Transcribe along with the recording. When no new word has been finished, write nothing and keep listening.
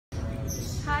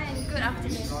Good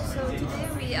afternoon. So today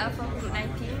we are from Group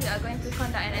 19. We are going to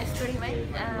conduct an experiment,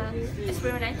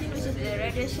 Experiment 19, which is the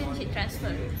radiation heat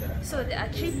transfer. So there are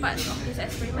three parts of this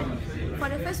experiment. For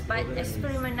the first part,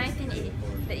 Experiment 19A,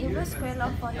 the inverse square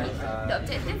law for heat. The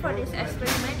objective for this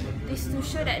experiment is to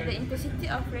show that the intensity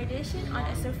of radiation on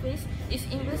a surface is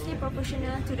inversely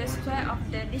proportional to the square of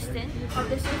the distance of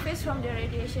the surface from the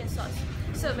radiation source.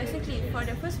 So basically, for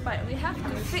the first part, we have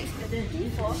to fix the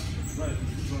T4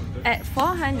 at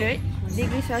 400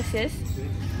 degrees Celsius,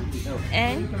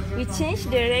 and we change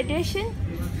the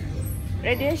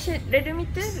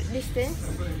radiometer distance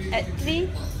at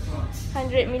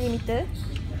 300 millimeter,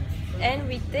 and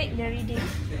we take the reading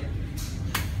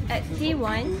at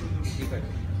T1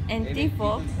 and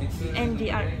T4 and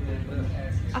DR.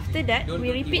 After that,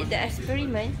 we repeat the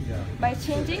experiment by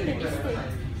changing the distance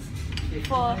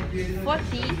for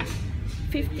 40,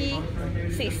 50,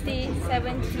 60,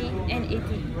 70 and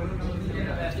 80.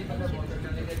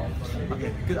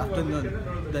 Okay, good afternoon.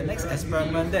 The next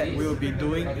experiment that we will be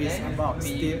doing is about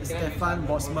Stefan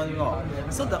Boltzmann law.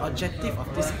 So the objective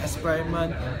of this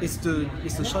experiment is to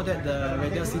show that the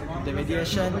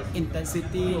radiation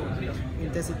intensity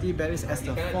varies as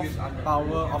the fourth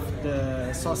power of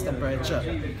the source temperature.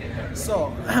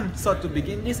 So to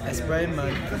begin this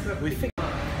experiment, we fix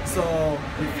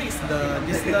the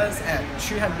distance at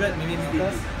 300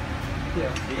 millimeters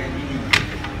here.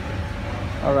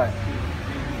 Alright.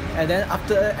 And then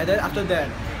after that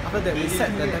we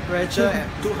set the temperature at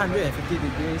 250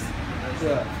 degrees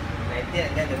here.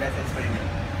 And then the last experiment.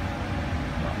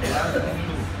 And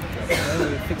then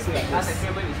we fix it like this.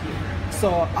 So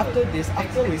after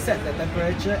we set the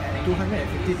temperature at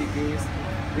 250 degrees,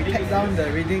 we take down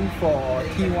the reading for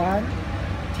T1,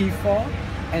 T4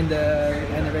 and the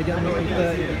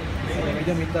radiometer,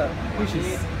 which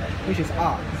is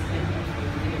R.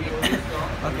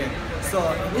 Okay, so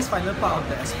in this final part of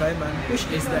the experiment, which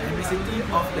is the emissivity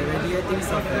of the radiating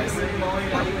surface,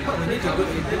 what we need to do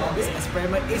in this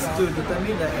experiment is to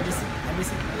determine the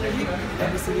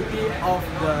emissivity of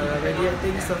the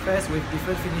radiating surface with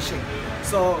different finishing.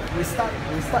 So we start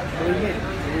doing it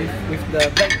with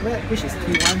the black plate, which is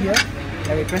T1 here,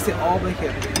 and we press it all over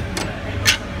here.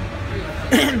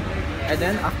 And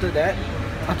then after that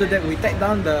we take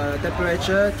down the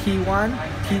temperature T1,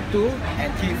 T2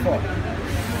 and T4.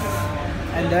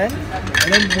 And then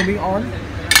moving on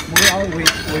we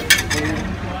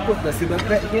put the silver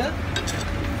plate here,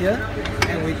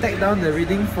 and we take down the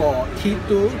reading for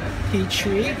T2,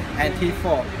 T3 and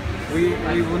T4. We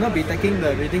will not be taking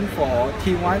the reading for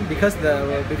T1 because the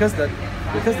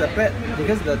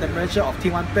temperature of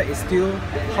T1 plate is still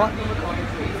hot.